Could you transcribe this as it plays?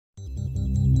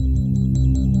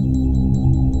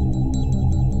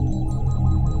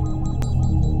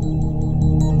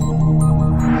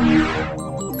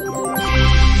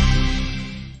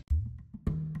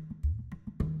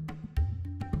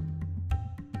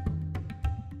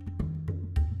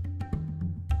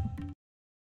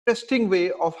interesting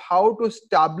way of how to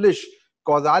establish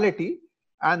causality,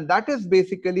 and that is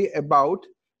basically about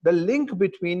the link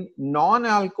between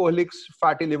non-alcoholic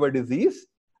fatty liver disease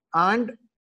and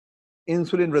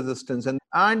insulin resistance.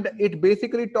 And it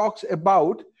basically talks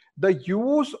about the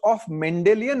use of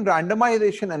Mendelian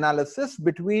randomization analysis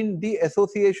between the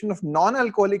association of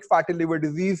non-alcoholic fatty liver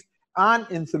disease and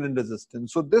insulin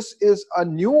resistance. So this is a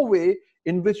new way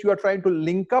in which you are trying to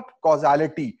link up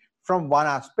causality from one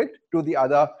aspect to the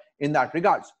other in that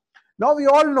regards. Now we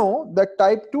all know that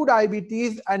type 2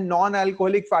 diabetes and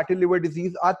non-alcoholic fatty liver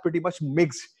disease are pretty much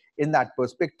mixed in that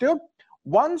perspective.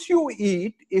 Once you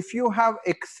eat, if you have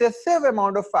excessive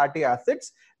amount of fatty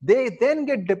acids, they then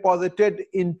get deposited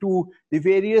into the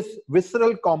various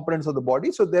visceral components of the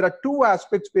body. So there are two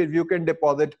aspects where you can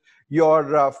deposit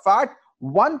your fat.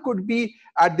 One could be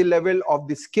at the level of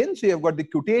the skin. So you have got the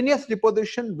cutaneous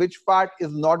deposition, which fat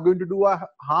is not going to do a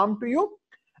harm to you.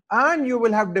 And you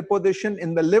will have deposition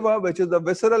in the liver, which is the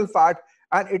visceral fat.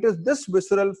 And it is this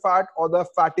visceral fat or the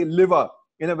fatty liver,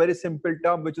 in a very simple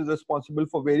term, which is responsible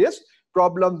for various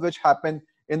problems which happen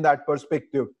in that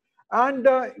perspective. And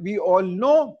we all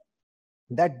know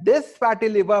that this fatty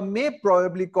liver may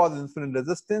probably cause insulin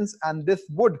resistance, and this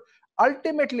would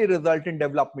ultimately result in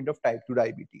development of type 2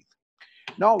 diabetes.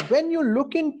 Now, when you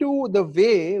look into the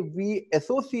way we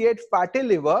associate fatty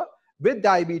liver with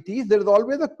diabetes, there is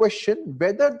always a question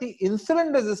whether the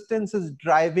insulin resistance is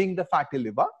driving the fatty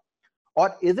liver,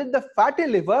 or is it the fatty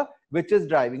liver which is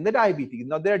driving the diabetes.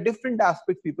 Now, there are different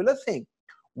aspects people are saying.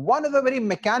 One is a very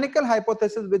mechanical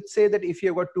hypothesis which say that if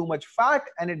you've got too much fat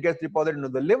and it gets deposited into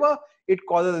the liver, it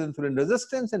causes insulin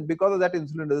resistance, and because of that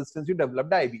insulin resistance, you develop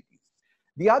diabetes.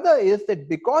 The other is that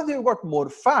because you've got more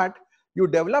fat, you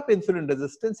develop insulin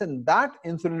resistance, and that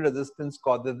insulin resistance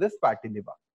causes this fatty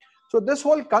liver. So this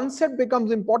whole concept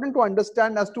becomes important to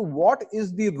understand as to what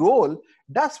is the role.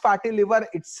 Does fatty liver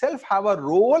itself have a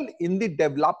role in the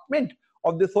development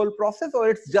of this whole process, or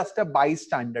it's just a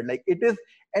bystander? Like it is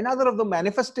another of the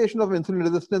manifestations of insulin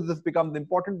resistance. This becomes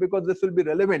important because this will be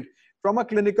relevant from a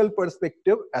clinical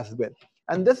perspective as well.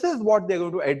 And this is what they're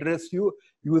going to address you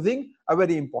using a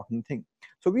very important thing.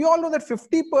 So we all know that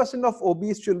 50% of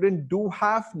obese children do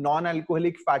have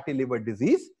non-alcoholic fatty liver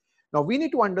disease. Now we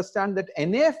need to understand that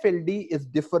NAFLD is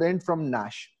different from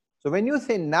NASH. So when you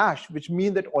say NASH, which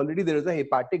means that already there is a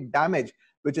hepatic damage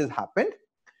which has happened,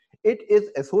 it is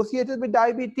associated with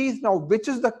diabetes. Now, which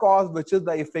is the cause, which is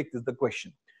the effect is the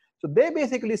question. So they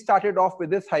basically started off with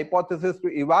this hypothesis to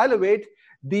evaluate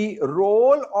the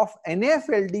role of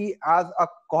NAFLD as a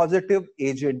causative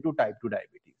agent to type 2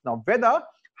 diabetes. Now, whether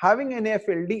having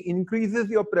NAFLD increases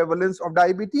your prevalence of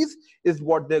diabetes is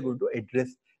what they're going to address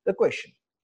the question.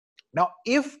 Now,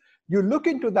 if you look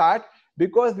into that,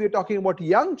 because we're talking about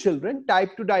young children,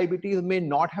 type 2 diabetes may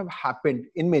not have happened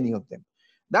in many of them.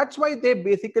 That's why they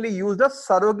basically used a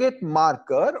surrogate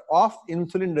marker of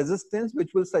insulin resistance,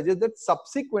 which will suggest that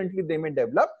subsequently they may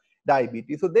develop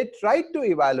diabetes. So they tried to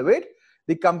evaluate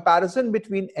the comparison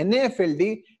between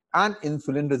NAFLD and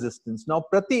insulin resistance. Now,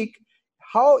 Pratik,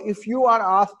 how, if you are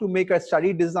asked to make a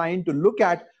study design to look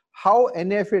at how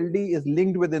NAFLD is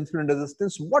linked with insulin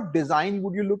resistance, what design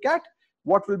would you look at?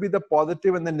 What will be the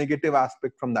positive and the negative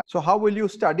aspect from that? So how will you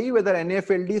study whether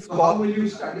NAFLD is causing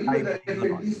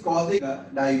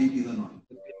diabetes or not?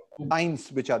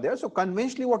 Signs which are there. So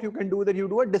conventionally what you can do is that you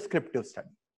do a descriptive study.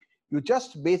 You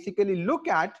just basically look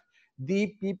at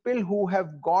the people who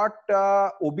have got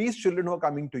obese children who are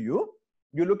coming to you.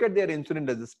 You look at their insulin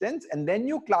resistance, and then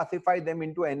you classify them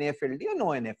into NAFLD or no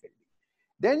NAFLD.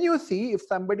 Then you see if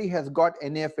somebody has got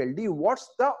NAFLD, what's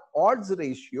the odds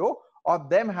ratio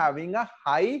of them having a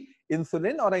high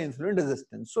insulin or an insulin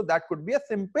resistance. So that could be a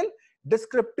simple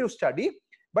descriptive study,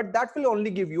 but that will only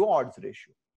give you odds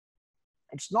ratio.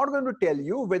 It's not going to tell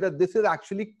you whether this is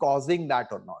actually causing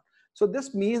that or not. So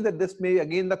this means that this may,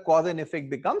 again, the cause and effect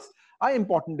becomes an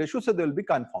important issue, so there will be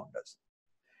confounders.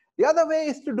 The other way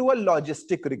is to do a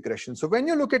logistic regression. So when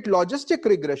you look at logistic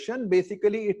regression,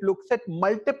 basically it looks at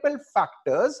multiple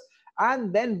factors,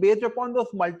 and then based upon those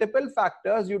multiple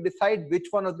factors, you decide which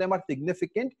one of them are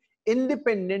significant,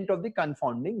 independent of the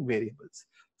confounding variables.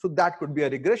 So that could be a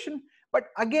regression. But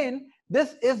again,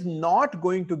 this is not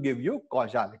going to give you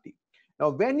causality. Now,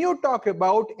 when you talk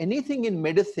about anything in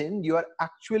medicine, you are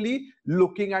actually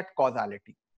looking at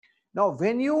causality. Now,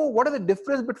 what is the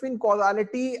difference between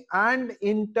causality and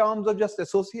in terms of just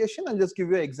association? I'll just give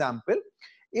you an example.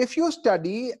 If you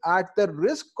study at the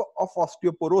risk of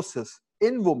osteoporosis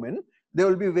in women, there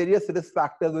will be various risk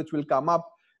factors which will come up.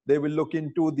 They will look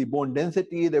into the bone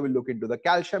density, they will look into the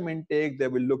calcium intake, they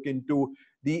will look into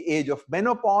the age of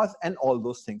menopause and all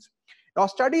those things. Now,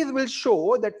 studies will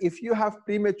show that if you have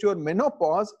premature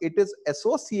menopause, it is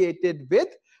associated with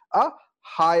a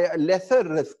lesser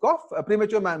risk of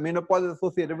premature menopause is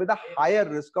associated with a higher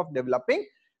risk of developing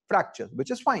fractures, which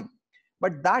is fine.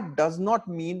 But that does not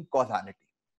mean causality.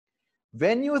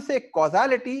 When you say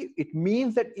causality, it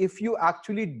means that if you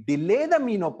actually delay the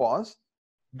menopause,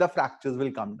 the fractures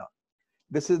will come down.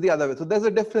 This is the other way. So there's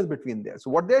a difference between there. So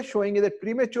what they're showing is that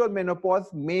premature menopause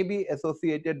may be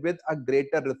associated with a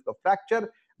greater risk of fracture,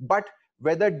 but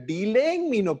whether delaying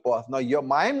menopause, now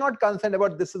I'm not concerned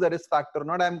about this is a risk factor or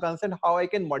not, I'm concerned how I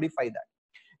can modify that.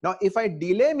 Now, if I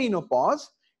delay menopause,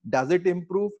 does it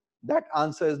improve? That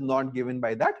answer is not given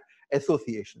by that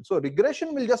association. So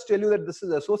regression will just tell you that this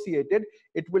is associated,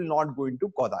 it will not go into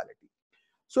causality.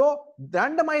 So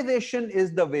randomization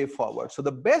is the way forward. So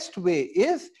the best way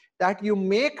is that you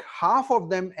make half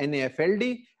of them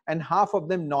NAFLD and half of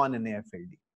them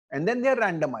non-NAFLD. And then they're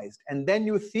randomized. And then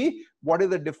you see what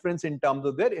is the difference in terms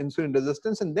of their insulin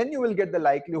resistance. And then you will get the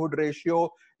likelihood ratio,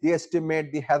 the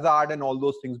estimate, the hazard, and all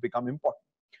those things become important.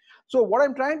 So what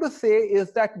I'm trying to say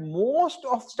is that most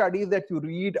of studies that you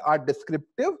read are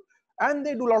descriptive and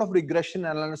they do a lot of regression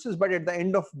analysis. But at the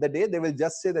end of the day, they will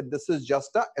just say that this is just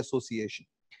an association.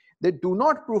 They do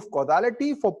not prove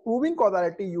causality. For proving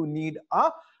causality, you need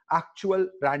an actual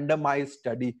randomized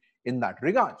study in that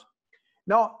regard.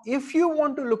 Now, if you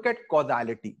want to look at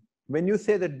causality, when you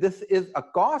say that this is a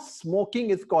cause,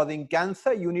 smoking is causing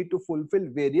cancer, you need to fulfill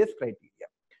various criteria.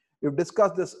 We've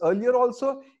discussed this earlier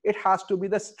also. It has to be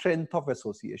the strength of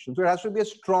association. So it has to be a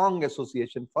strong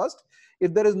association first.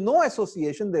 If there is no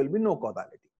association, there will be no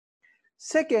causality.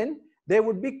 Second, there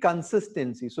would be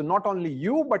consistency. So not only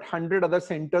you, but 100 other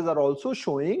centers are also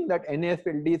showing that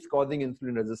NAFLD is causing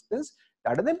insulin resistance.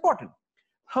 That is important.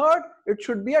 Third, it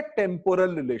should be a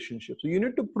temporal relationship. So you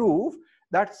need to prove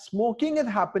that smoking is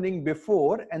happening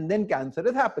before and then cancer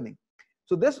is happening.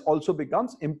 So this also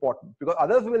becomes important because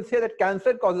others will say that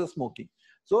cancer causes smoking.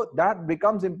 So that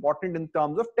becomes important in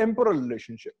terms of temporal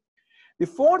relationship. The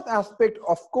fourth aspect,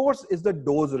 of course, is the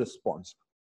dose response.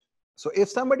 So if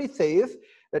somebody says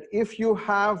that if you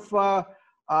have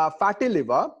fatty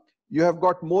liver, you have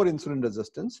got more insulin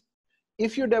resistance.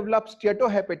 If you develop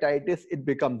steatohepatitis, it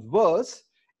becomes worse.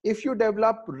 If you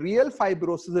develop real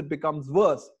fibrosis, it becomes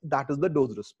worse. That is the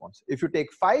dose response. If you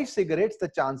take 5 cigarettes, the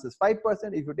chance is 5%.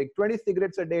 If you take 20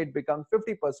 cigarettes a day, it becomes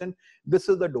 50%. This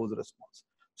is the dose response.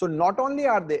 So not only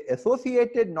are they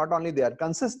associated, not only they are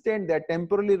consistent, they are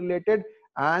temporally related,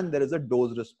 and there is a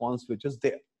dose response which is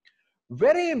there.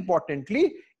 Very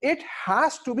importantly, it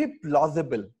has to be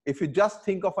plausible. If you just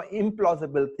think of an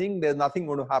implausible thing, there's nothing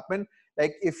going to happen.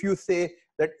 Like if you say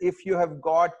that if you have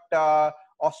got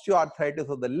osteoarthritis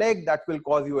of the leg, that will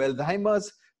cause you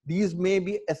Alzheimer's. These may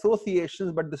be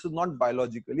associations, but this is not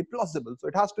biologically plausible. So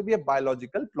it has to be a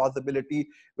biological plausibility,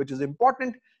 which is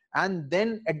important. And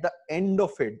then at the end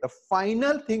of it, the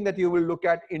final thing that you will look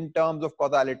at in terms of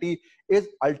causality is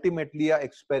ultimately an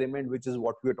experiment, which is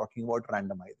what we're talking about,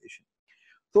 randomization.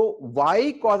 So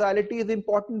why causality is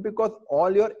important? Because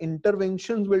all your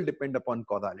interventions will depend upon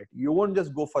causality. You won't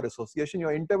just go for association.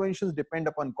 Your interventions depend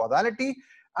upon causality.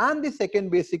 And the second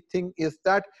basic thing is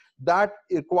that that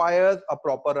requires a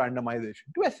proper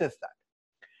randomization to assess that.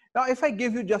 Now, if I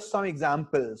give you just some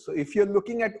examples, so if you're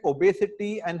looking at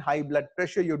obesity and high blood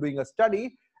pressure, you're doing a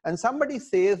study, and somebody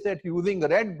says that using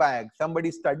red bags,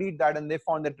 somebody studied that and they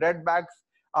found that red bags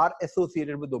are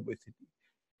associated with obesity.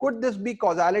 Could this be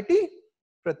causality,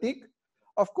 Pratik?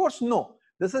 Of course, no.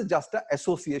 This is just an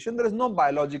association. There is no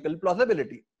biological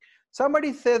plausibility.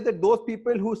 Somebody says that those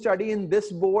people who study in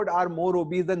this board are more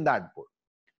obese than that board.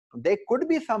 There could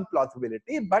be some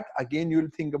plausibility, but again, you'll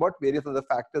think about various other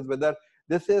factors, whether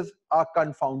this is a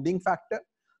confounding factor.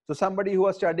 So somebody who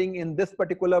is studying in this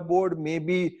particular board may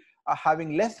be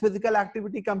having less physical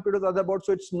activity compared to the other board.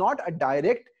 So it's not a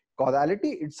direct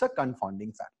causality, it's a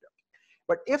confounding factor.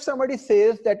 But if somebody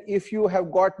says that if you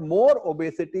have got more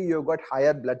obesity, you've got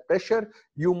higher blood pressure,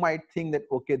 you might think that,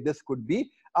 okay, this could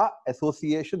be an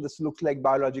association. This looks like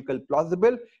biological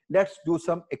plausible. Let's do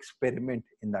some experiment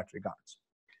in that regards.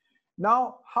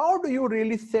 Now, how do you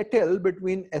really settle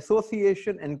between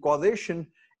association and causation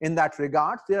in that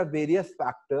regards? There are various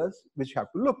factors which you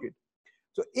have to look at.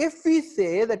 So if we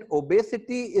say that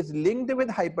obesity is linked with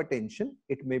hypertension,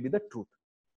 it may be the truth.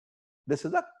 This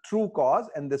is a true cause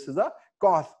and this is a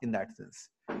cause in that sense.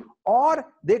 Or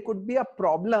there could be a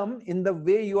problem in the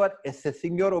way you are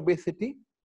assessing your obesity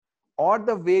or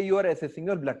the way you are assessing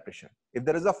your blood pressure. If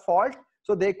there is a fault,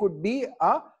 so there could be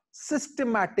a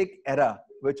systematic error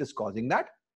which is causing that.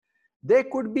 There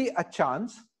could be a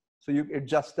chance. So it's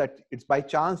just that it's by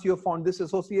chance you have found this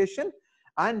association.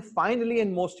 And finally,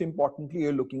 and most importantly,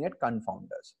 you're looking at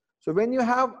confounders. So when you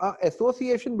have an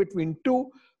association between two,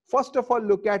 first of all,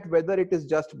 look at whether it is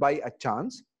just by a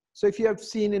chance. So if you have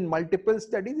seen in multiple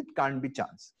studies, it can't be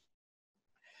chance.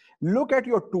 Look at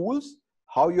your tools,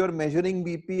 how you're measuring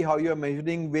BP, how you're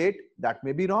measuring weight, that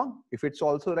may be wrong. If it's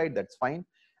also right, that's fine.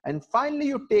 And finally,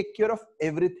 you take care of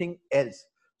everything else.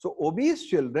 So obese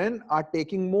children are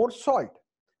taking more salt,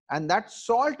 and that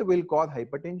salt will cause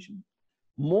hypertension.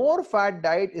 More fat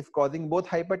diet is causing both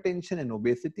hypertension and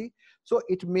obesity. So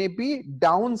it may be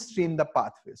downstream the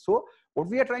pathway. So what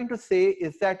we are trying to say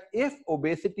is that if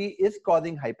obesity is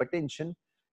causing hypertension,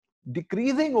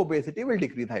 decreasing obesity will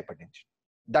decrease hypertension.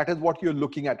 That is what you're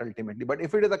looking at ultimately. But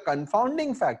if it is a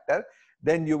confounding factor,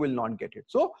 then you will not get it.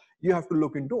 So you have to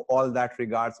look into all that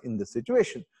regards in this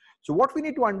situation. So what we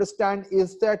need to understand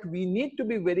is that we need to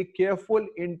be very careful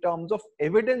in terms of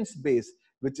evidence base,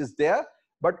 which is there.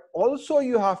 But also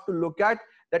you have to look at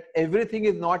that everything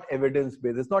is not evidence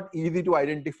based. It's not easy to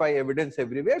identify evidence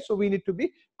everywhere. So we need to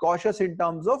be cautious in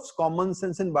terms of common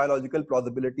sense and biological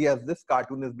plausibility, as this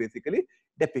cartoon is basically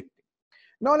depicting.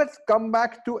 Now let's come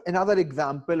back to another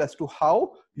example as to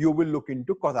how you will look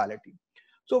into causality.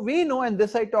 So we know, and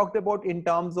this I talked about in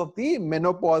terms of the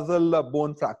menopausal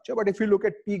bone fracture, but if you look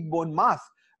at peak bone mass,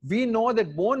 we know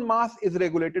that bone mass is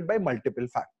regulated by multiple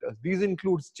factors. These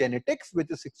includes genetics,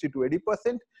 which is 60 to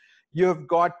 80%. You have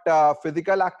got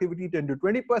physical activity, 10 to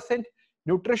 20%,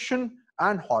 nutrition,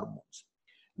 and hormones.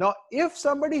 Now, if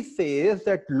somebody says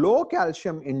that low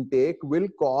calcium intake will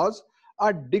cause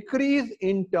a decrease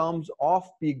in terms of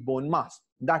peak bone mass,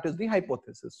 that is the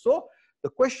hypothesis. So the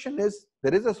question is,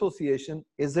 there is association,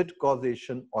 is it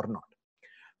causation or not?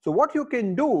 So what you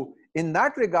can do in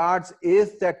that regards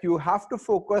is that you have to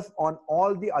focus on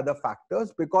all the other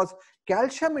factors, because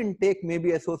calcium intake may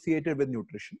be associated with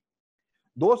nutrition.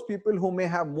 Those people who may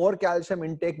have more calcium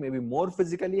intake may be more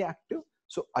physically active.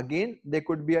 So again, there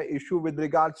could be an issue with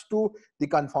regards to the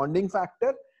confounding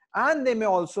factor. And they may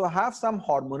also have some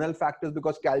hormonal factors,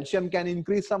 because calcium can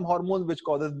increase some hormones which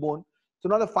causes bone. So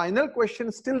now the final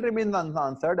question still remains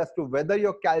unanswered as to whether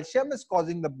your calcium is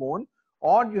causing the bone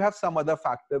or you have some other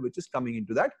factor which is coming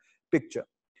into that picture.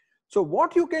 So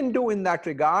what you can do in that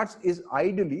regards is,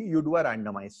 ideally you do a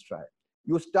randomized trial.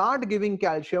 You start giving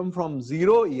calcium from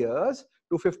 0 years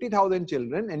to 50,000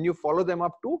 children, and you follow them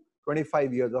up to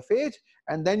 25 years of age,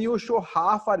 and then you show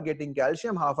half are getting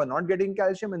calcium, half are not getting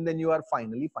calcium, and then you are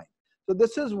finally fine. So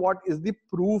this is what is the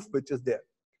proof which is there.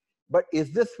 But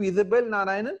is this feasible,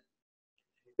 Narayanan?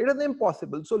 It is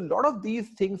impossible. So a lot of these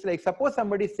things, like suppose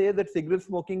somebody says that cigarette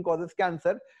smoking causes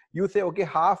cancer, you say, okay,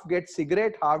 half get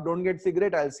cigarette, half don't get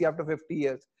cigarette, I'll see after 50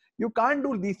 years. You can't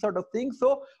do these sort of things.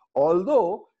 So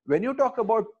although when you talk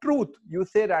about truth, you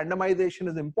say randomization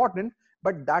is important,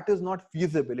 but that is not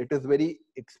feasible. It is very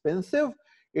expensive,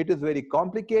 it is very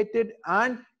complicated,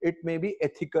 and it may be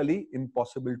ethically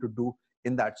impossible to do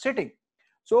in that setting.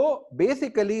 So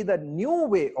basically the new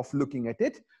way of looking at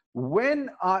it, when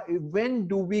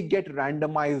do we get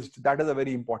randomized? That is a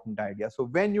very important idea. So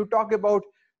when you talk about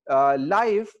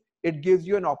life, it gives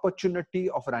you an opportunity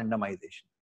of randomization.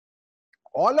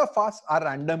 All of us are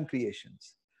random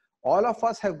creations. All of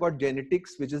us have got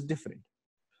genetics which is different.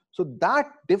 So that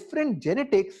different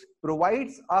genetics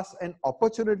provides us an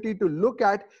opportunity to look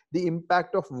at the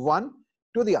impact of one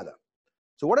to the other.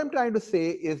 So what I'm trying to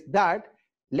say is that,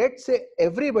 let's say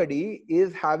everybody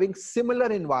is having similar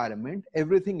environment,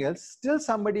 everything else, still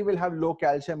somebody will have low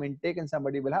calcium intake and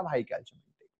somebody will have high calcium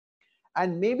intake.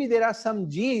 And maybe there are some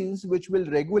genes which will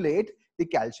regulate the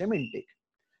calcium intake.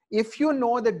 If you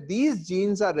know that these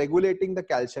genes are regulating the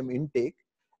calcium intake,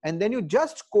 and then you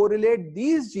just correlate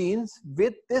these genes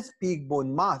with this peak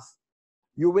bone mass,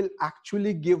 you will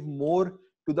actually give more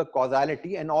to the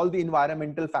causality, and all the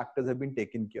environmental factors have been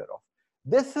taken care of.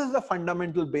 This is the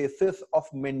fundamental basis of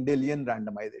Mendelian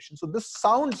randomization. So this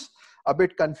sounds a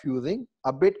bit confusing,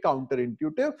 a bit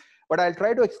counterintuitive, but I'll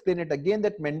try to explain it again,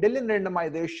 that Mendelian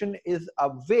randomization is a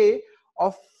way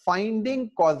of finding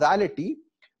causality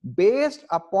based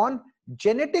upon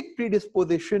genetic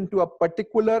predisposition to a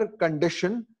particular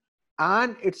condition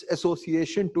and its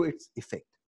association to its effect.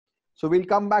 So we'll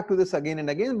come back to this again and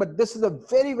again, but this is a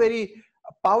very, very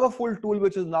powerful tool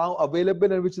which is now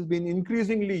available and which has been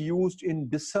increasingly used in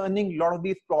discerning a lot of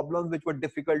these problems which were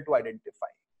difficult to identify.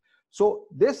 So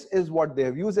this is what they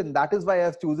have used, and that is why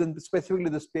I've chosen specifically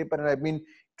this paper, and I've been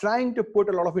trying to put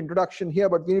a lot of introduction here,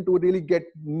 but we need to really get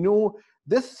new.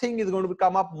 This thing is going to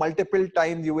come up multiple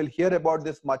times. You will hear about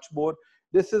this much more.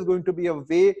 This is going to be a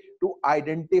way to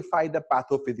identify the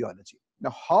pathophysiology.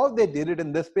 Now, how they did it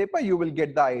in this paper, you will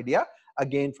get the idea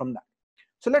again from that.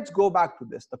 So let's go back to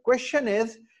this. The question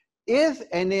is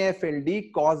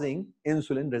NAFLD causing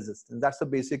insulin resistance? That's the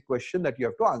basic question that you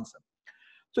have to answer.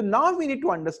 So now we need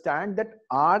to understand that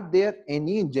are there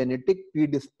any genetic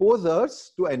predisposers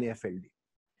to NAFLD?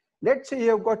 Let's say you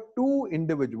have got two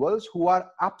individuals who are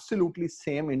absolutely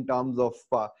same in terms of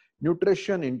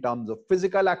nutrition, in terms of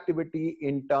physical activity,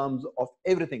 in terms of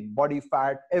everything, body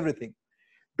fat, everything.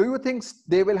 Do you think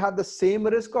they will have the same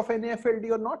risk of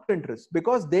NAFLD or not? Interest,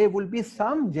 because there will be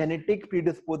some genetic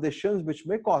predispositions which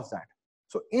may cause that.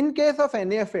 So in case of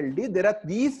NAFLD, there are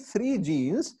these three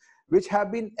genes which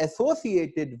have been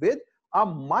associated with a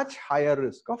much higher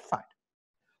risk of fat.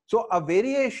 So a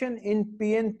variation in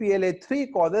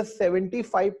PNPLA3 causes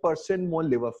 75% more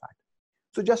liver fat.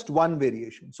 So just one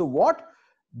variation. So what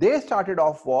they started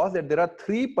off was that there are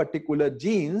three particular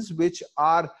genes which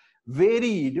are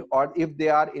varied, or if they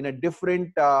are in a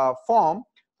different form.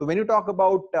 So when you talk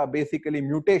about basically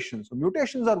mutations, so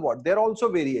mutations are what? They're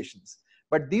also variations,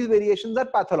 but these variations are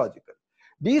pathological.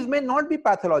 These may not be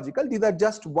pathological, these are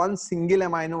just one single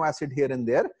amino acid here and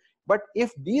there. But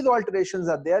if these alterations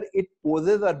are there, it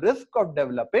poses a risk of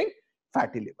developing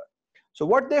fatty liver. So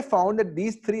what they found that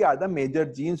these three are the major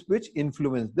genes which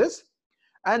influence this,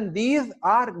 and these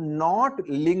are not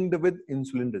linked with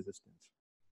insulin resistance.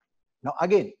 Now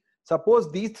again,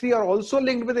 suppose these three are also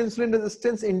linked with insulin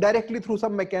resistance indirectly through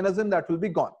some mechanism, that will be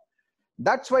gone.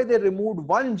 That's why they removed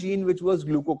one gene which was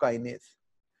glucokinase.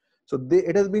 So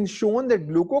it has been shown that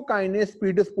glucokinase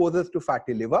predisposes to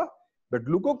fatty liver, but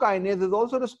glucokinase is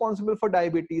also responsible for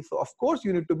diabetes. So of course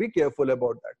you need to be careful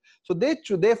about that. So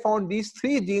they found these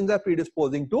three genes are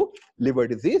predisposing to liver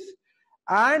disease,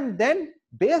 and then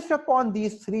based upon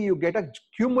these three you get a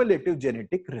cumulative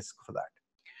genetic risk for that.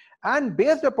 And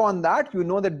based upon that, you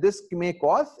know that this may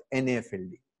cause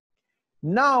NAFLD.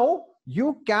 Now,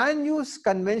 you can use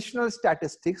conventional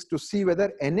statistics to see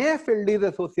whether NAFLD is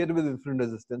associated with insulin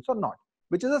resistance or not,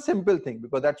 which is a simple thing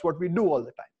because that's what we do all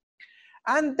the time.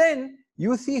 And then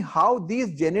you see how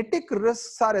these genetic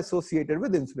risks are associated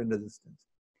with insulin resistance.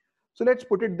 So let's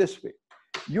put it this way.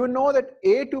 You know that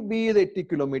A to B is 80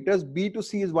 kilometers, B to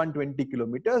C is 120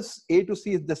 kilometers, A to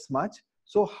C is this much.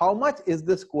 So how much is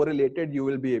this correlated, you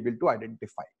will be able to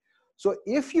identify. So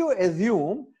if you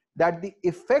assume that the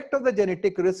effect of the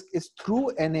genetic risk is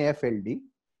through NAFLD,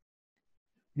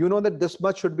 you know that this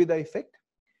much should be the effect.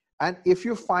 And if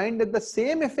you find that the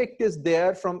same effect is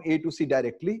there from A to C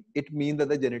directly, it means that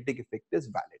the genetic effect is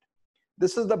valid.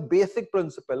 This is the basic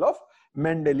principle of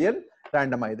Mendelian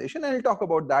randomization, and I'll talk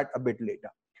about that a bit later.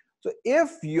 So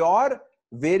if your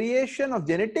variation of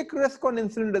genetic risk on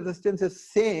insulin resistance is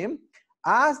same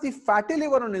as the fatty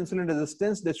liver on insulin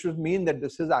resistance, this should mean that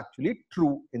this is actually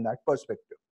true in that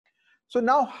perspective. So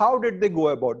now how did they go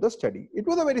about the study? It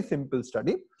was a very simple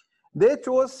study. They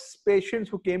chose patients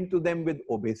who came to them with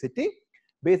obesity,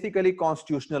 basically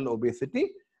constitutional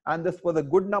obesity, and this was a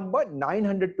good number.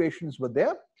 900 patients were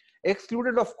there.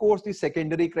 Excluded, of course, the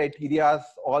secondary criteria,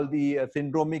 all the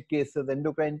syndromic cases,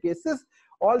 endocrine cases,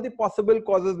 all the possible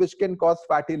causes which can cause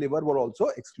fatty liver were also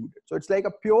excluded. So it's like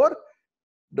a pure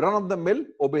run-of-the-mill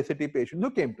obesity patient who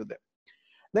came to them.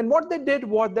 Then what they did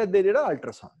was that they did an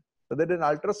ultrasound. So they did an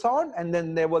ultrasound, and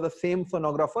then there was the same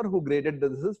sonographer who graded that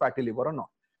this is fatty liver or not.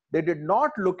 They did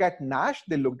not look at NASH,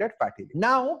 they looked at fatty liver.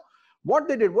 Now, what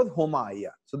they did was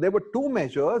HOMA-IR. So there were two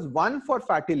measures, one for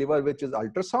fatty liver, which is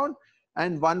ultrasound,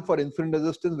 and one for insulin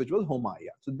resistance, which was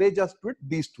HOMA-IR. So they just did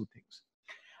these two things.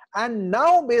 And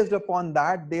now based upon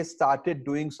that, they started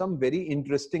doing some very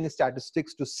interesting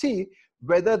statistics to see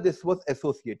whether this was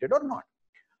associated or not.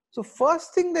 So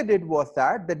first thing they did was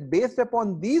that based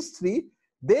upon these three,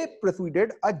 they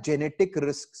proceeded a genetic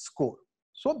risk score.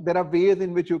 So there are ways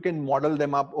in which you can model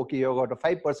them up. Okay, you've got a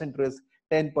 5% risk,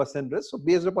 10% risk. So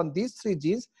based upon these three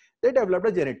genes, they developed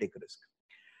a genetic risk.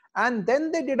 And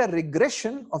then they did a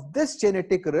regression of this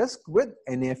genetic risk with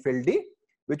NAFLD,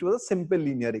 which was a simple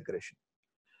linear regression.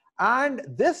 And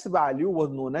this value was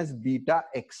known as beta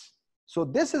X. So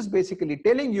this is basically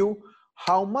telling you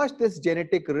how much this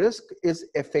genetic risk is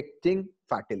affecting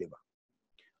fatty liver.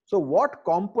 So what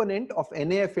component of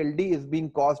NAFLD is being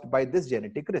caused by this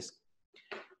genetic risk?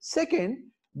 Second,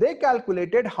 they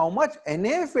calculated how much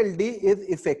NAFLD is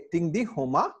affecting the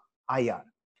HOMA-IR.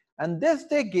 And this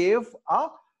they gave a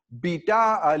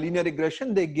beta linear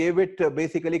regression. They gave it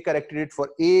basically corrected it for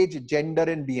age, gender,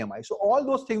 and BMI. So all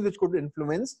those things which could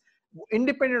influence,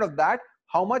 independent of that,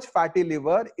 how much fatty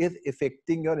liver is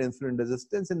affecting your insulin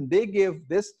resistance, and they gave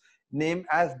this name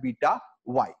as beta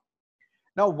Y.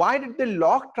 Now, why did they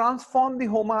log transform the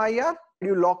HOMA-IR?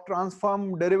 You log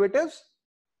transform derivatives.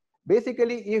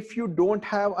 Basically, if you don't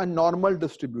have a normal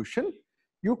distribution,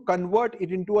 you convert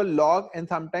it into a log, and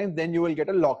sometimes then you will get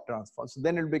a log transform. So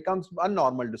then it becomes a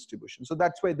normal distribution. So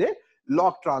that's why they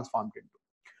log transformed into.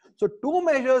 So two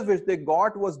measures which they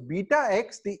got was beta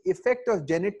X, the effect of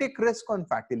genetic risk on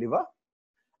fatty liver,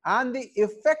 and the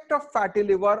effect of fatty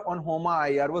liver on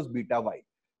HOMA-IR was beta Y.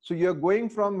 So you're going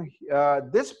from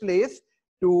this place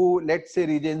to, let's say,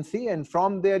 region C, and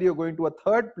from there you're going to a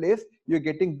third place, you're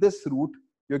getting this route,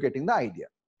 you're getting the idea.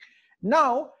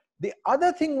 Now, the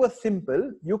other thing was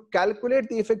simple. You calculate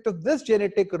the effect of this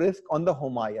genetic risk on the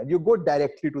HOMA-IR. You go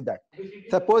directly to that.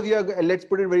 Suppose you're, let's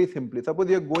put it very simply. Suppose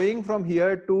you're going from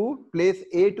here to place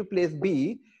A to place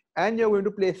B, and you're going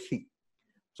to place C.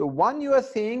 So one, you are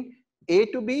saying A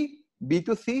to B, B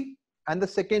to C, and the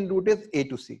second route is A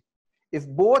to C. If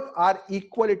both are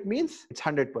equal, it means it's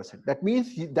 100%. That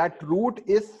means that route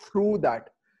is through that.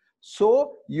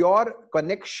 So your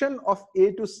connection of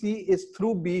A to C is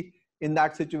through B in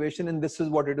that situation, and this is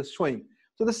what it is showing.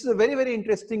 So this is a very, very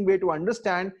interesting way to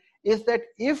understand, is that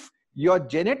if your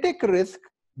genetic risk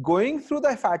going through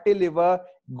the fatty liver,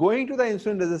 going to the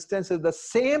insulin resistance is the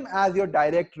same as your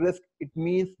direct risk, it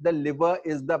means the liver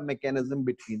is the mechanism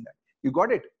between that. You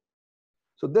got it?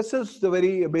 So this is the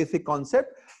very basic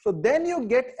concept. So then you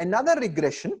get another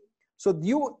regression. So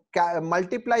you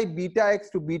multiply beta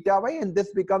X to beta Y, and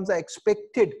this becomes the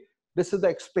expected. This is the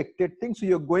expected thing. So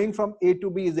you're going from A to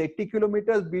B is 80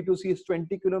 kilometers, B to C is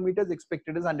 20 kilometers,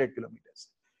 expected is 100 kilometers.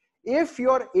 If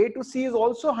your A to C is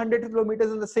also 100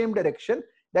 kilometers in the same direction,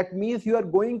 that means you are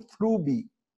going through B.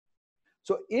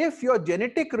 So if your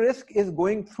genetic risk is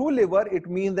going through liver, it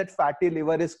means that fatty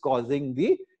liver is causing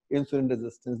the insulin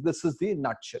resistance. This is the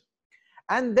nutshell.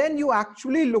 And then you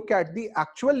actually look at the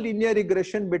actual linear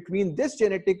regression between this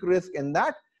genetic risk and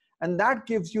that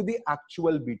gives you the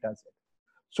actual beta Z.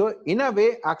 So in a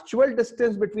way, actual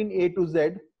distance between A to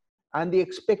Z and the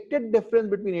expected difference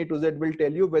between A to Z will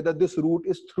tell you whether this route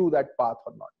is through that path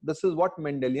or not. This is what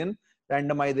Mendelian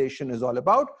randomization is all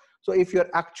about. So if your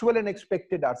actual and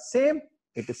expected are same,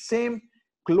 it is same,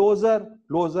 closer,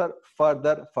 closer,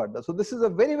 further, further. So this is a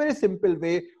very, very simple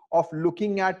way of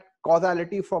looking at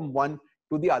causality from one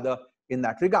to the other in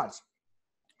that regards.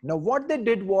 Now what they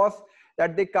did was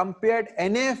that they compared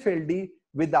NAFLD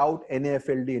without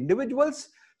NAFLD individuals.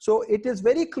 So it is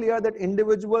very clear that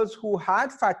individuals who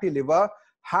had fatty liver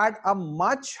had a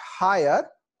much higher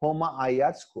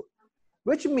HOMA-IR score,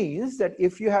 which means that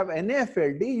if you have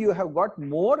NAFLD, you have got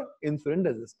more insulin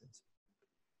resistance.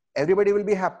 Everybody will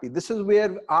be happy. This is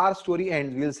where our story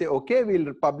ends. We'll say, okay,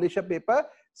 we'll publish a paper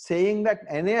saying that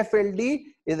NAFLD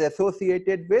is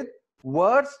associated with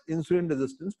worse insulin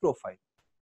resistance profile.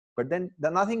 But then the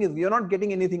nothing is, you're not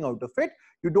getting anything out of it.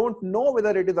 You don't know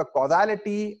whether it is a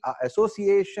causality,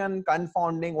 association,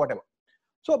 confounding, whatever.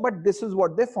 So, but this is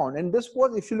what they found. And this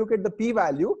was, if you look at the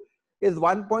p-value, is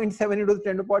 1.7 into the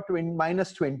 10 to the power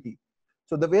minus 20.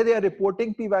 So the way they are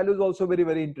reporting p-value is also very,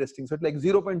 very interesting. So it's like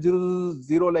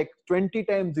 0.00, like 20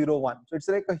 times 0.1. So it's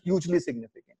like a hugely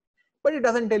significant. But it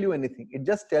doesn't tell you anything. It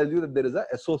just tells you that there is an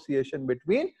association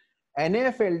between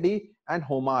NAFLD and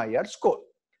HOMA-IR score.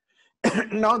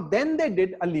 Now then they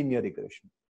did a linear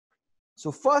regression.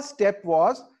 So first step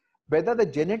was whether the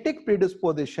genetic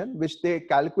predisposition which they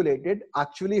calculated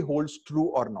actually holds true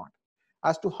or not,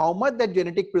 as to how much that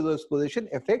genetic predisposition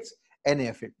affects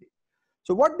NAFLD.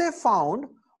 So what they found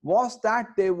was that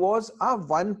there was a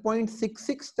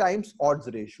 1.66 times odds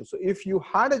ratio. So if you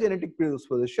had a genetic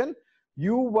predisposition,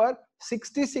 you were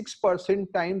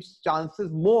 66% times chances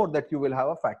more that you will have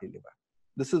a fatty liver.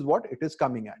 This is what it is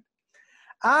coming at.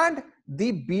 And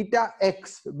the beta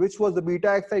X, which was the beta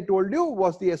X I told you,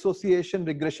 was the association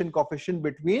regression coefficient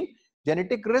between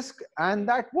genetic risk, and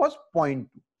that was 0.2.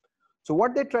 So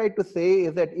what they tried to say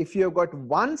is that if you have got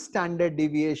one standard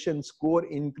deviation score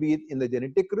increase in the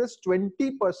genetic risk,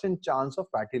 20% chance of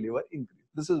fatty liver increase.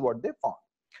 This is what they found.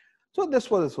 So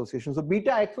this was association. So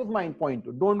beta X was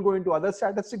 9.2. Don't go into other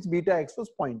statistics. Beta X was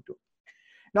 0.2.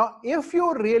 Now, if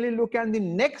you really look at the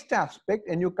next aspect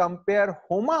and you compare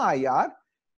HOMA-IR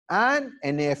and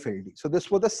NAFLD. So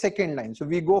this was the second line. So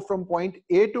we go from point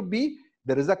A to B.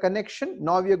 There is a connection.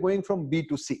 Now we are going from B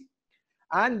to C.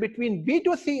 And between B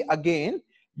to C again,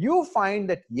 you find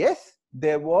that yes,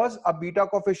 there was a beta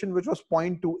coefficient which was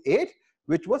 0.28,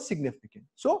 which was significant.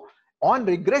 So on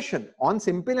regression, on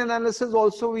simple analysis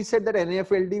also, we said that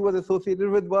NAFLD was associated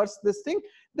with worse this thing.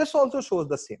 This also shows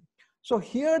the same. So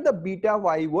here the beta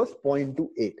Y was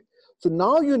 0.28. So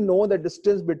now you know the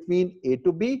distance between A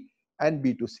to B and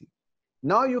B to C.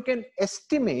 Now you can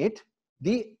estimate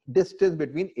the distance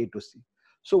between A to C.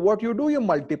 So what you do, you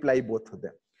multiply both of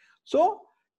them. So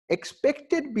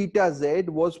expected beta Z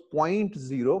was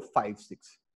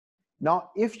 0.056.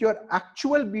 Now, if your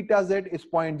actual beta Z is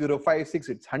 0.056,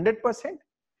 it's 100%.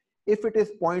 If it is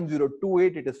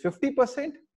 0.028, it is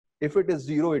 50%. If it is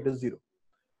 0, it is 0.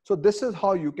 So this is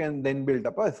how you can then build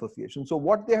up an association. So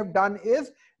what they have done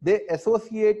is they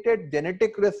associated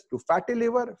genetic risk to fatty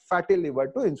liver to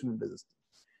insulin resistance.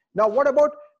 Now, what about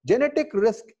genetic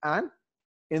risk and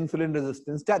insulin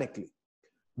resistance directly?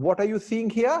 What are you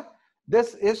seeing here?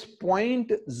 This is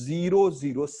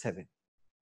 0.007.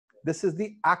 This is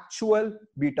the actual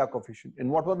beta coefficient. And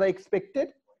what was the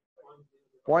expected?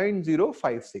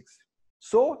 0.056.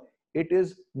 So it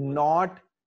is not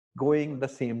going the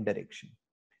same direction.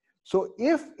 So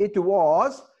if it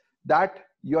was that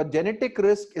your genetic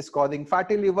risk is causing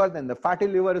fatty liver, then the fatty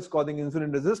liver is causing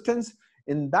insulin resistance,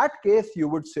 in that case, you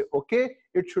would say, okay,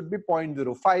 it should be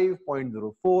 0.05,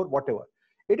 0.04, whatever.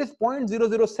 It is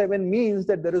 0.007 means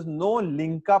that there is no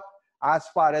link up as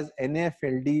far as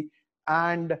NAFLD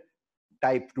and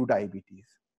type 2 diabetes.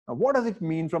 Now, what does it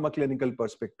mean from a clinical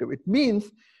perspective? It means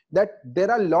that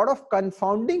there are a lot of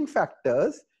confounding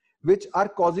factors which are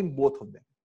causing both of them.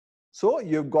 So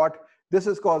you've got, this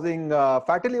is causing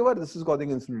fatty liver, this is causing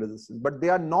insulin resistance, but they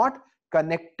are not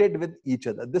connected with each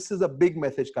other. This is a big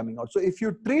message coming out. So if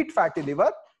you treat fatty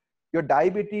liver, your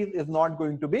diabetes is not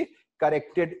going to be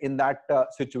corrected in that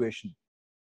situation.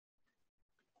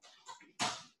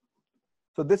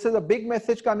 So this is a big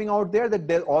message coming out there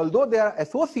that although they are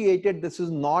associated, this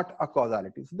is not a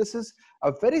causality. So this is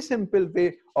a very simple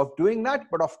way of doing that.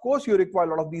 But of course, you require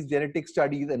a lot of these genetic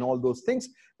studies and all those things.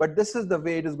 But this is the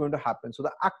way it is going to happen. So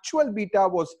the actual beta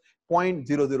was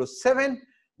 0.007.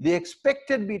 The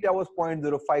expected beta was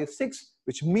 0.056,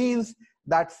 which means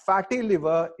that fatty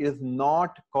liver is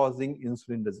not causing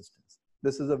insulin resistance.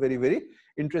 This is a very, very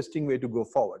interesting way to go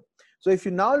forward. So if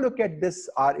you now look at this,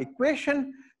 our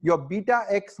equation, your beta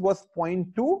X was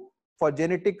 0.2 for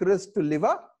genetic risk to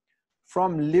liver.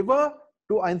 From liver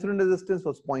to insulin resistance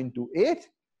was 0.28.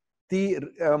 The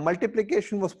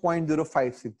multiplication was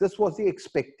 0.056. This was the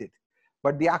expected,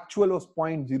 but the actual was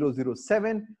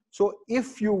 0.007. So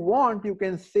if you want, you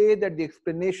can say that the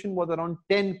explanation was around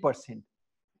 10%.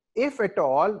 If at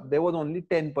all, there was only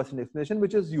 10% explanation,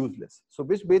 which is useless. So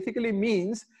which basically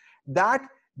means that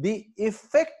the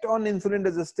effect on insulin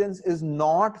resistance is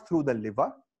not through the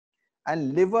liver,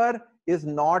 and liver is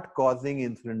not causing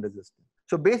insulin resistance.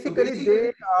 So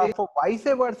basically, for vice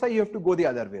versa, you have to go the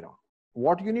other way around.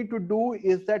 What you need to do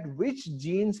is that which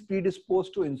genes predispose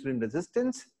to insulin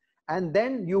resistance, and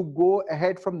then you go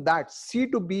ahead from that, C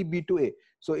to B, B to A.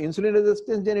 So insulin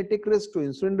resistance, genetic risk to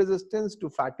insulin resistance to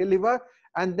fatty liver,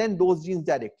 and then those genes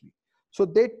directly. So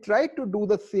they try to do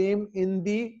the same in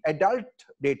the adult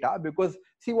data, because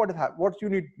see what you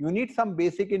need. You need some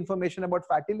basic information about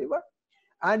fatty liver,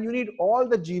 and you need all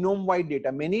the genome-wide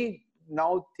data. Many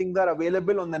now things are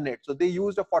available on the net. So they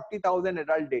used a 40,000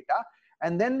 adult data,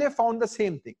 and then they found the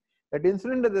same thing, that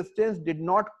insulin resistance did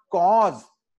not cause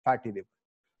fatty liver.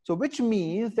 So which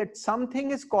means that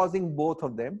something is causing both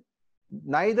of them.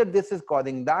 Neither this is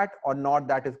causing that, or not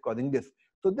that is causing this.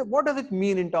 So what does it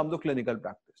mean in terms of clinical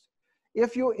practice?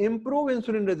 If you improve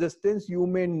insulin resistance, you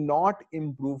may not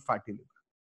improve fatty liver.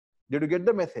 Did you get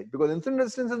the message? Because insulin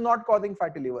resistance is not causing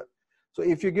fatty liver. So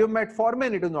if you give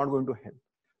metformin, it is not going to help.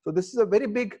 So this is a very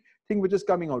big thing which is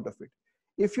coming out of it.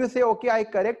 If you say, okay, I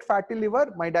correct fatty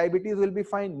liver, my diabetes will be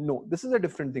fine. No, this is a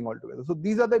different thing altogether. So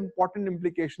these are the important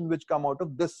implications which come out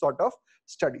of this sort of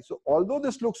study. So although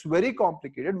this looks very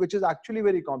complicated, which is actually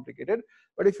very complicated,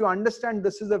 but if you understand,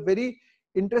 this is a very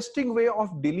interesting way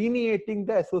of delineating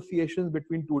the associations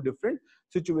between two different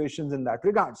situations in that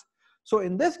regards. So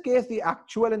in this case, the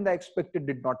actual and the expected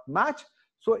did not match.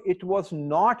 So it was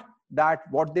not that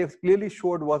what they clearly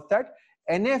showed was that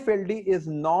NAFLD is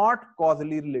not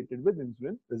causally related with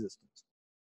insulin resistance.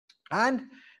 And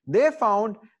they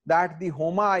found that the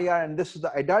HOMA-IR, and this is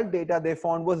the adult data they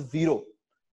found, was 0.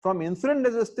 From insulin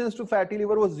resistance to fatty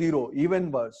liver was 0,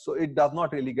 even worse. So it does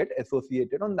not really get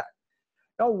associated on that.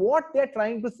 Now what they're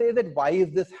trying to say that why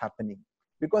is this happening?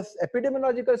 Because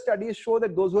epidemiological studies show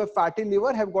that those who have fatty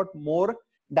liver have got more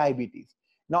diabetes.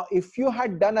 Now if you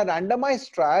had done a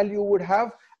randomized trial, you would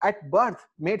have at birth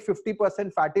made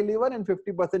 50% fatty liver and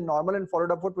 50% normal and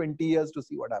followed up for 20 years to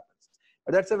see what happens.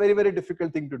 But that's a very, very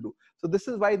difficult thing to do. So this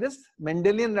is why this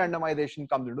Mendelian randomization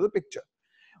comes into the picture.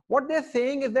 What they're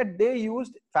saying is that they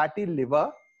used fatty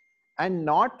liver and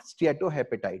not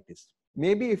steatohepatitis.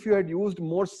 Maybe if you had used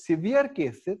more severe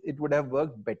cases, it would have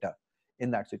worked better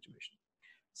in that situation.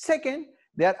 Second,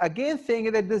 they are again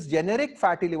saying that this generic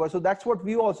fatty liver, so that's what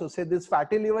we also say, this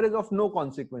fatty liver is of no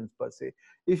consequence per se.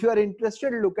 If you are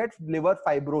interested, look at liver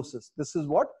fibrosis. This is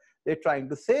what they're trying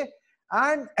to say.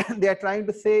 And they are trying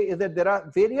to say is that there are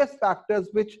various factors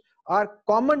which are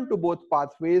common to both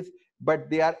pathways, but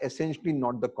they are essentially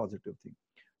not the causative thing.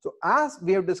 So as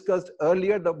we have discussed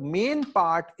earlier, the main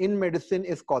part in medicine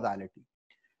is causality.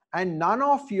 And none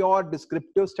of your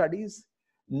descriptive studies,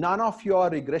 none of your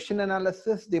regression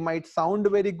analysis, they might sound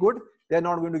very good, they're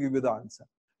not going to give you the answer.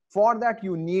 For that,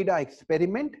 you need an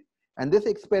experiment, and this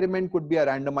experiment could be a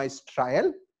randomized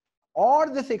trial, or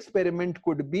this experiment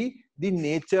could be the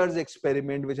nature's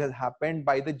experiment which has happened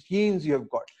by the genes you have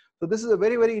got. So this is a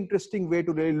very, very interesting way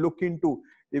to really look into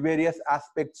the various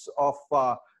aspects of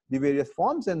the various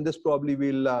forms, and this probably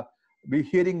will be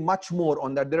hearing much more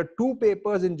on that. There are 2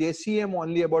 papers in JCM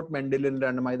only about Mendelian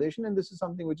randomization, and this is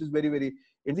something which is very, very,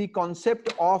 in the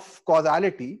concept of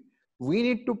causality, we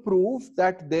need to prove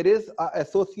that there is an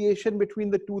association between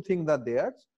the 2 things are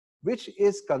there, which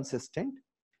is consistent,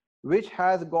 which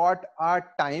has got a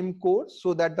time course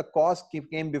so that the cause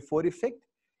came before effect.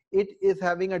 It is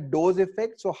having a dose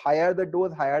effect, so higher the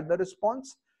dose, higher the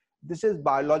response. This is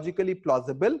biologically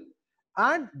plausible,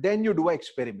 and then you do an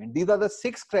experiment. These are the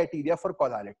 6 criteria for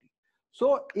causality.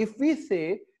 So if we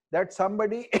say that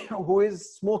somebody who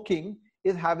is smoking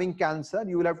is having cancer,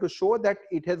 you will have to show that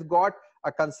it has got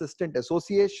a consistent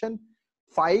association.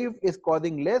 5 is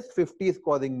causing less, 50 is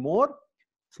causing more.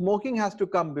 Smoking has to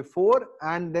come before,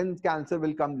 and then cancer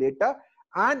will come later.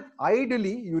 And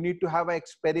ideally, you need to have an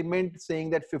experiment saying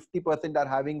that 50% are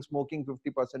having smoking,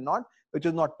 50% not, which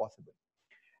is not possible.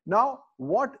 Now,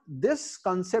 what this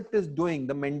concept is doing,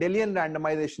 the Mendelian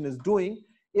randomization is doing,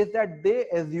 is that they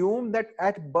assume that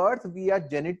at birth, we are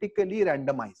genetically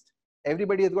randomized.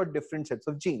 Everybody has got different sets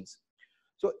of genes.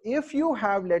 So if you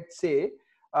have, let's say,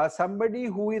 somebody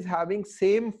who is having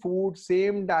same food,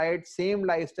 same diet, same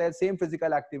lifestyle, same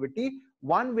physical activity,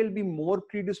 one will be more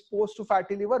predisposed to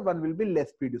fatty liver, one will be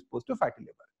less predisposed to fatty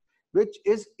liver, which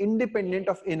is independent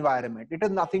of environment. It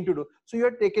has nothing to do. So you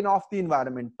are taken off the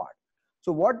environment part.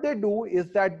 So what they do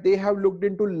is that they have looked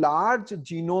into large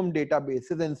genome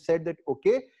databases and said that,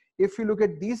 okay, if you look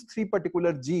at these 3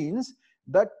 particular genes,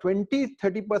 the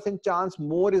 20-30% chance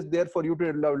more is there for you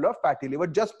to develop fatty liver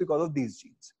just because of these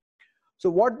genes. So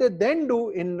what they then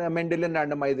do in Mendelian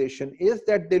randomization is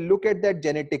that they look at that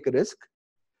genetic risk,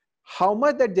 how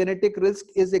much that genetic risk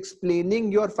is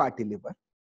explaining your fatty liver,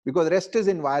 because rest is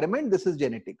environment, this is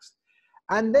genetics.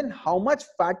 And then how much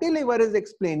fatty liver is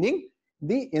explaining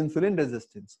the insulin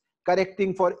resistance,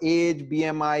 correcting for age,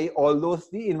 BMI, all those,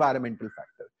 the environmental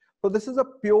factors. So this is a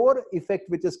pure effect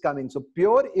which is coming. So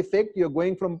pure effect, you're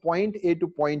going from point A to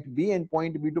point B and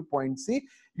point B to point C,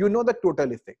 you know the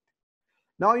total effect.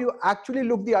 Now you actually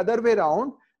look the other way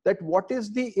around, that what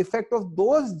is the effect of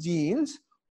those genes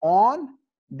on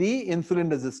the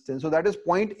insulin resistance. So that is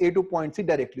point A to point C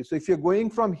directly. So if you're going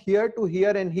from here to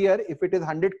here and here, if it is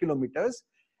 100 kilometers,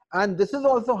 and this is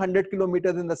also 100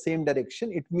 kilometers in the same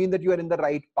direction, it means that you are in the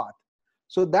right path.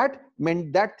 So that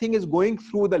meant that thing is going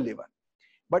through the liver.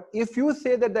 But if you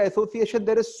say that the association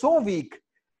there is so weak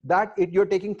that you're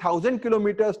taking 1,000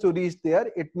 kilometers to reach there,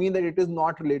 it means that it is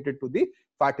not related to the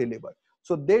fatty liver.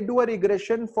 So they do a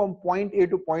regression from point A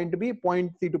to point B,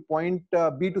 point C to point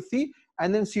B to C,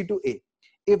 and then C to A.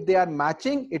 If they are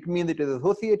matching, it means it is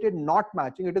associated. Not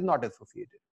matching, it is not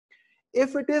associated.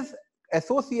 If it is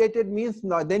associated, means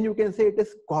no, then you can say it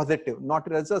is causative, not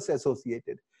just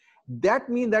associated. That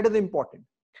means that is important.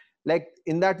 Like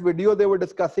in that video, they were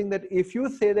discussing that if you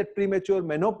say that premature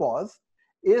menopause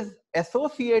is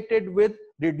associated with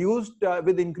reduced,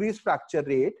 with increased fracture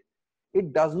rate,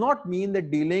 it does not mean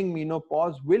that delaying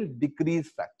menopause will decrease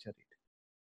fracture rate.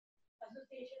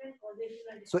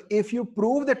 So if you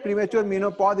prove that premature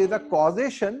menopause is a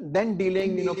causation, then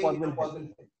delaying menopause will help.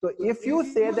 So if you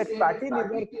say that fatty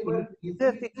liver increases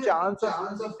the chance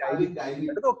of diabetes, that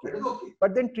is okay.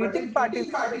 But then treating fatty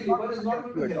liver is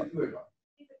not going to help you at all.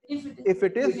 If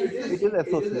it is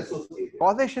associated.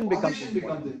 Causation becomes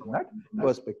important from that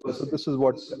perspective. So this is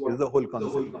what is the whole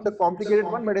concept. It's a complicated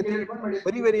one, but I think it's a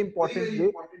very, very important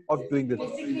way of doing this.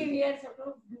 Basically, we are sort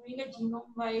of doing a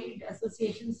genome-wide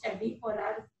association study for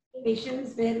our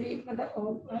patients where we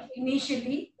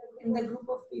initially in the group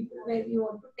of people where we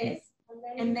want to test,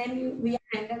 and then we are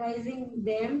randomizing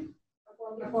them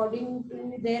according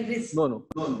to their risk. No.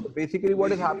 So basically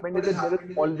what has happened is that there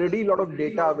is already a lot of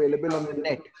data available on the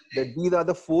net that these are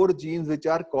the 4 genes which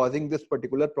are causing this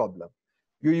particular problem.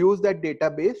 You use that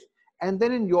database, and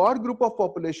then in your group of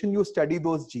population, you study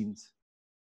those genes.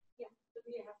 Yeah, so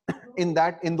we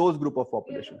have to in those group of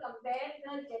population. We have to compare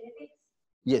the genetics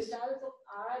results of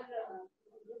our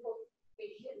group of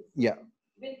patients. Yeah.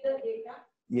 With the data.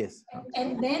 Yes.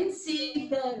 And then see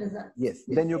the results. Yes.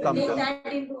 Then you come take that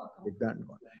into account.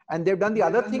 And they've done the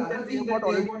other thing that they have got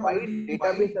already wide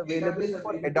database available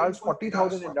for adults,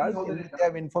 40,000 adults, in which they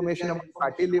have information about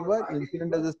fatty liver,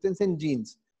 insulin resistance, and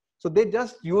genes. So they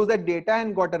just use that data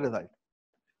and got a result.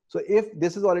 So if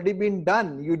this has already been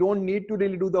done, you don't need to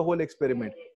really do the whole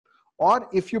experiment. Or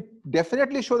if you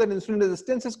definitely show that insulin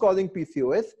resistance is causing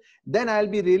PCOS, then I'll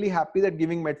be really happy that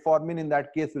giving metformin in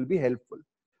that case will be helpful.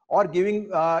 Or giving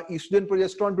estrogen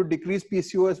progesterone to decrease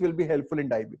PCOS will be helpful in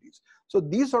diabetes. So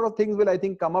these sort of things will, I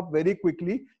think, come up very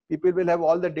quickly. People will have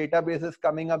all the databases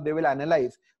coming up, they will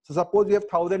analyze. So suppose you have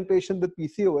 1,000 patients with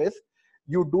PCOS,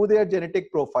 you do their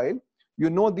genetic profile, you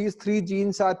know these 3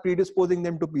 genes are predisposing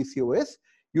them to PCOS,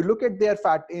 you look at their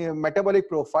metabolic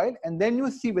profile, and then you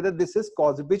see whether this is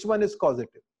causative, which one is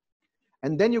causative.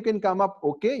 And then you can come up,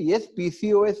 okay, yes,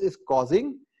 PCOS is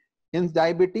causing in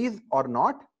diabetes or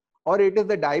not, or it is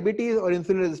the diabetes or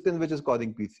insulin resistance which is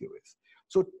causing PCOS.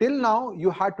 So till now, you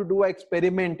had to do an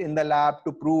experiment in the lab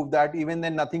to prove that. Even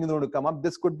then nothing is going to come up.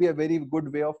 This could be a very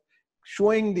good way of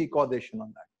showing the causation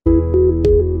on that.